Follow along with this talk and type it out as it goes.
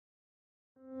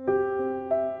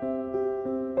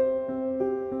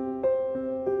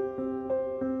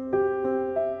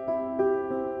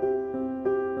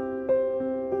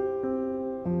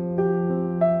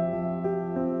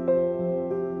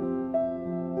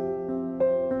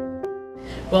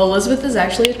Well, Elizabeth is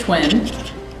actually a twin,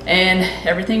 and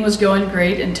everything was going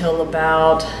great until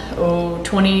about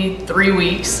 23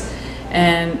 weeks.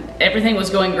 And everything was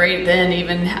going great then.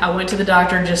 Even I went to the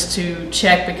doctor just to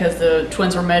check because the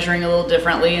twins were measuring a little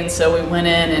differently, and so we went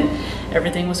in and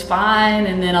everything was fine.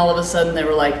 And then all of a sudden they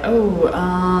were like,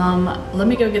 let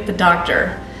me go get the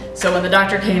doctor. So when the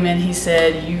doctor came in, he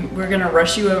said, we're gonna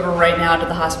rush you over right now to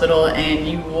the hospital, and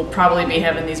you will probably be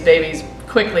having these babies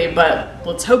quickly, but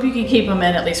let's hope you can keep them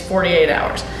in at least 48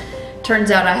 hours. Turns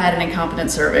out I had an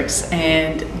incompetent cervix,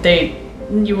 and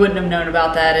you wouldn't have known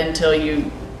about that until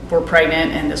you were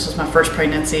pregnant, and this was my first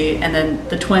pregnancy, and then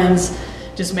the twins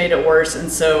just made it worse. And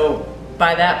so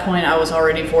by that point I was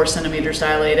already 4 centimeters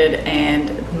dilated, and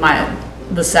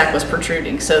the sac was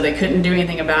protruding, so they couldn't do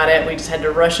anything about it. We just had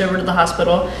to rush over to the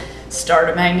hospital, start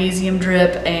a magnesium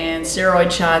drip and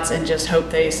steroid shots, and just hope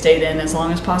they stayed in as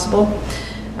long as possible.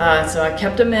 So I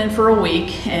kept them in for a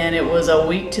week, and it was a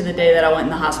week to the day that I went in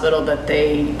the hospital that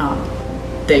they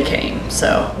came.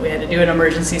 So we had to do an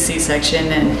emergency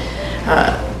C-section,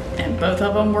 and both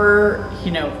of them were,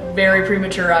 very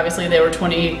premature. Obviously, they were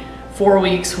 24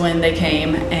 weeks when they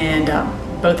came, and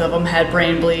both of them had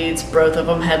brain bleeds. Both of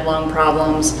them had lung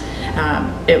problems.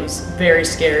 It was very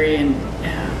scary, and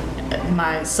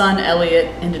my son Elliot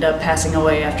ended up passing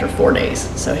away after 4 days.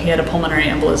 So he had a pulmonary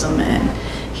embolism, and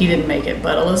he didn't make it.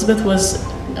 But Elizabeth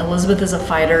is a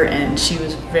fighter, and she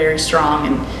was very strong.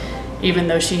 And even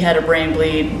though she had a brain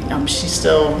bleed,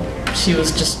 she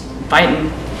was just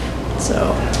fighting.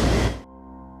 So.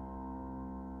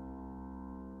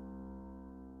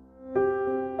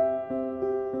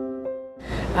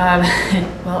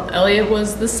 Well, Elliot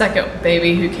was the second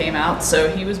baby who came out, so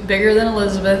he was bigger than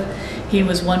Elizabeth. He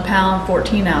was 1 pound,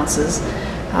 14 ounces.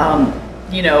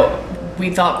 We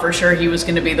thought for sure he was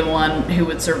going to be the one who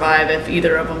would survive if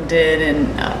either of them did, and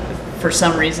for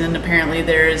some reason, apparently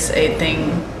there's a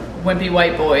thing, wimpy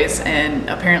white boys, and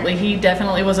apparently he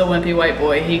definitely was a wimpy white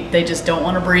boy. They just don't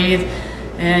want to breathe,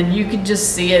 and you could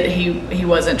just see it. He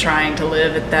wasn't trying to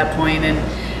live at that point,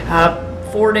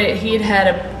 and 4 days, he had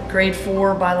a grade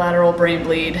 4 bilateral brain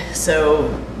bleed, so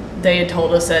they had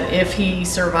told us that if he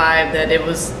survived, that it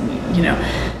was,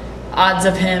 odds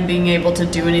of him being able to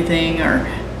do anything or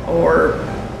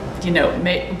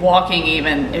walking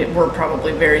even, were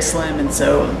probably very slim, and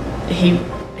so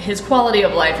his quality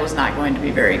of life was not going to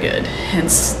be very good.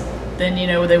 Hence, then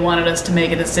they wanted us to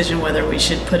make a decision whether we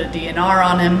should put a DNR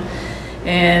on him,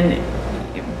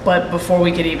 but before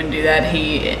we could even do that,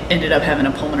 he ended up having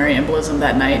a pulmonary embolism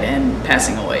that night and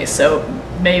passing away. So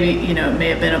maybe, it may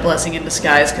have been a blessing in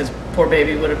disguise, because poor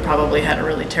baby would have probably had a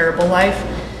really terrible life.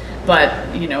 But,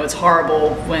 it's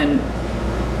horrible when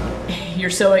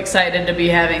you're so excited to be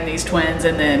having these twins,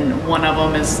 and then one of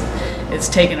them is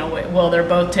taken away. Well, they're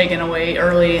both taken away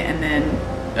early, and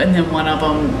then one of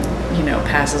them,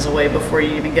 passes away before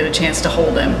you even get a chance to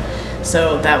hold him.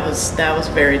 So that was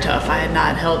very tough. I had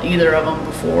not held either of them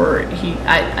before.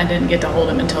 I didn't get to hold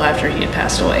him until after he had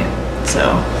passed away.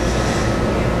 So.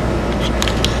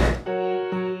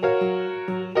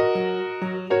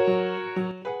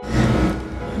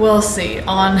 We'll see.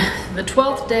 On the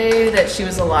 12th day that she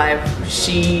was alive,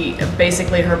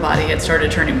 her body had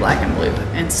started turning black and blue.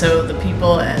 And so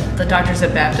the doctors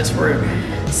at Baptist were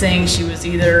saying she was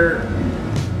either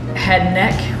head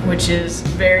neck, which is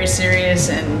very serious,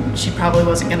 and she probably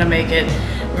wasn't going to make it.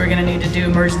 We were going to need to do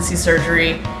emergency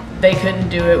surgery. They couldn't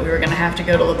do it. We were going to have to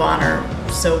go to Le Bonheur.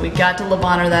 So we got to Le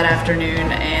Bonheur that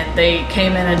afternoon, and they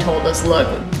came in and told us, look,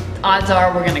 odds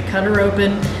are we're going to cut her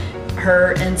open.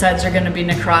 Her insides are going to be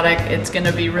necrotic. It's going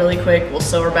to be really quick. We'll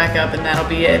sew her back up, and that'll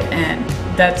be it. And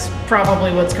that's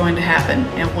probably what's going to happen.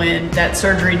 And when that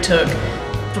surgery took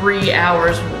 3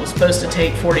 hours, what was supposed to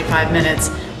take 45 minutes,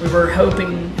 we were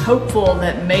hopeful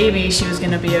that maybe she was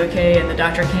going to be okay, and the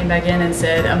doctor came back in and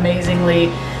said, amazingly,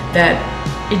 that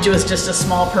it was just a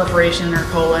small perforation in her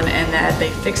colon, and that they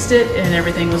fixed it and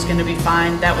everything was going to be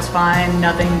fine. That was fine.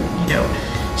 Nothing,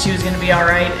 she was going to be all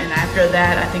right. And after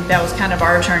that, I think that was kind of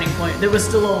our turning point. There was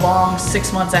still a long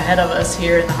 6 months ahead of us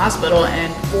here in the hospital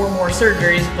and 4 more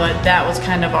surgeries, but that was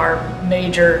kind of our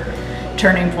major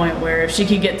turning point, where if she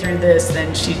could get through this,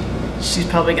 then she's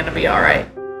probably going to be all right.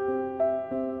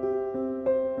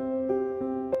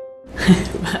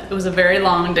 It was a very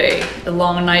long day, a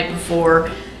long night before,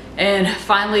 and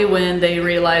finally when they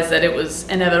realized that it was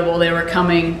inevitable, they were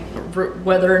coming,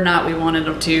 whether or not we wanted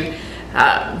them to,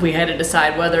 we had to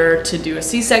decide whether to do a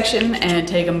C-section and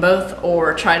take them both,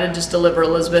 or try to just deliver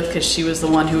Elizabeth, because she was the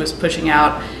one who was pushing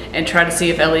out, and try to see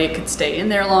if Elliot could stay in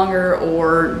there longer,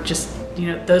 or just you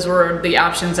know, those were the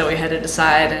options that we had to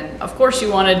decide. And of course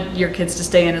you wanted your kids to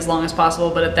stay in as long as possible,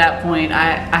 but at that point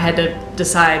I had to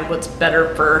decide what's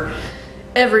better for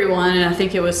everyone, and I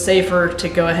think it was safer to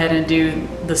go ahead and do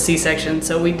the C-section.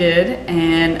 So we did,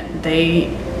 and they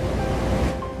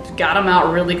got them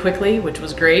out really quickly, which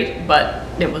was great, but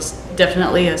it was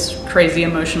definitely a crazy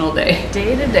emotional day.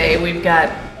 Day to day, we've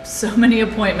got so many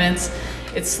appointments.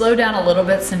 It's slowed down a little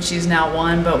bit since she's now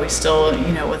 1, but we still,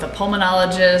 you know, with a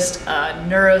pulmonologist, a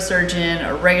neurosurgeon,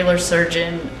 a regular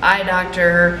surgeon, eye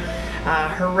doctor,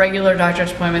 her regular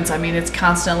doctor's appointments. I mean, it's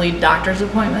constantly doctor's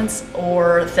appointments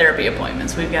or therapy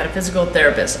appointments. We've got a physical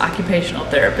therapist, occupational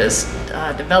therapist,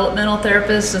 developmental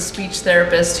therapist, a speech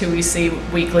therapist who we see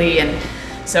weekly. And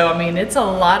so, I mean, it's a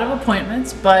lot of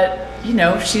appointments, but, you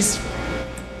know,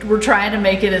 we're trying to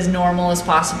make it as normal as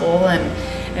possible,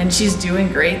 and she's doing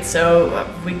great.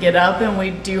 So we get up and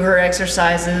we do her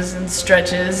exercises and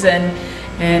stretches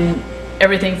and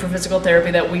everything for physical therapy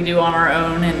that we do on our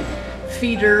own, and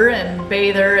feed her and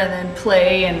bathe her and then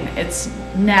play, and it's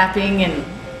napping, and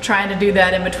trying to do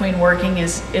that in between working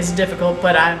is difficult,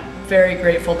 but I'm very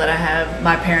grateful that I have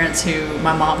my parents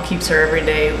my mom keeps her every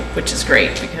day, which is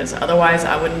great, because otherwise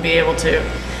I wouldn't be able to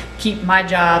keep my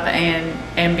job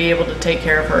and be able to take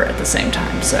care of her at the same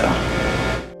time. So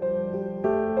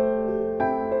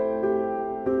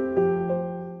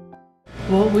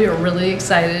well, we are really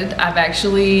excited. I've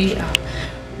actually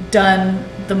done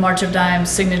the March of Dimes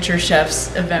Signature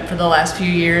Chefs event for the last few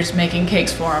years, making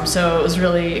cakes for them. So it was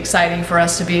really exciting for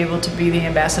us to be able to be the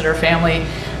ambassador family.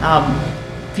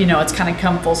 You know, it's kind of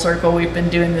come full circle. We've been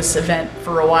doing this event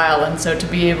for a while, and so to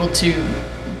be able to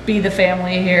be the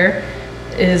family here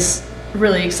is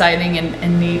really exciting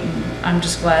and neat. And I'm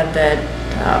just glad that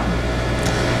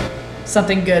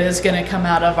something good is going to come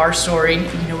out of our story.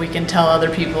 You know, we can tell other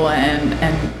people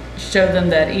and show them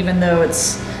that even though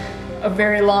it's a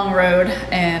very long road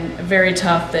and very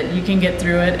tough, that you can get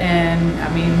through it. And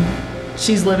I mean,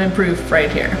 she's living proof right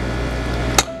here.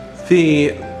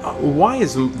 Why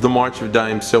is the March of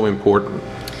Dimes so important?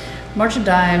 March of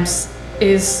Dimes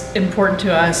is important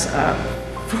to us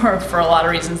for a lot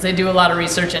of reasons. They do a lot of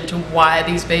research into why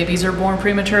these babies are born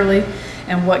prematurely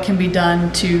and what can be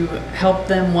done to help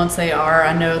them once they are.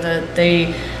 I know that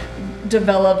they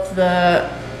developed the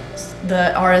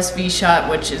RSV shot,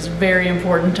 which is very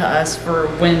important to us for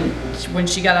when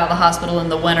she got out of the hospital in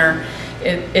the winter.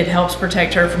 It helps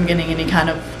protect her from getting any kind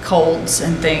of colds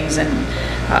and things, and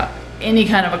any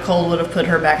kind of a cold would have put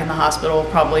her back in the hospital,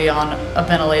 probably on a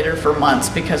ventilator for months,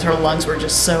 because her lungs were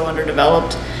just so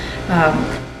underdeveloped.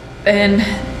 And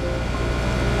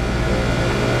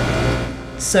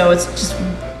so it's just,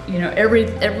 you know,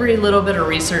 every little bit of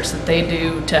research that they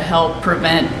do to help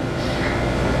prevent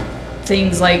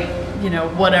things like, you know,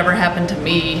 whatever happened to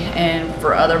me and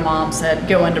for other moms that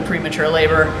go into premature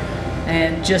labor,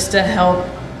 and just to help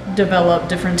develop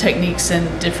different techniques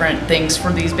and different things for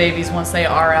these babies once they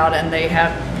are out and they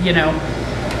have, you know,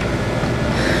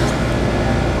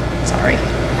 sorry.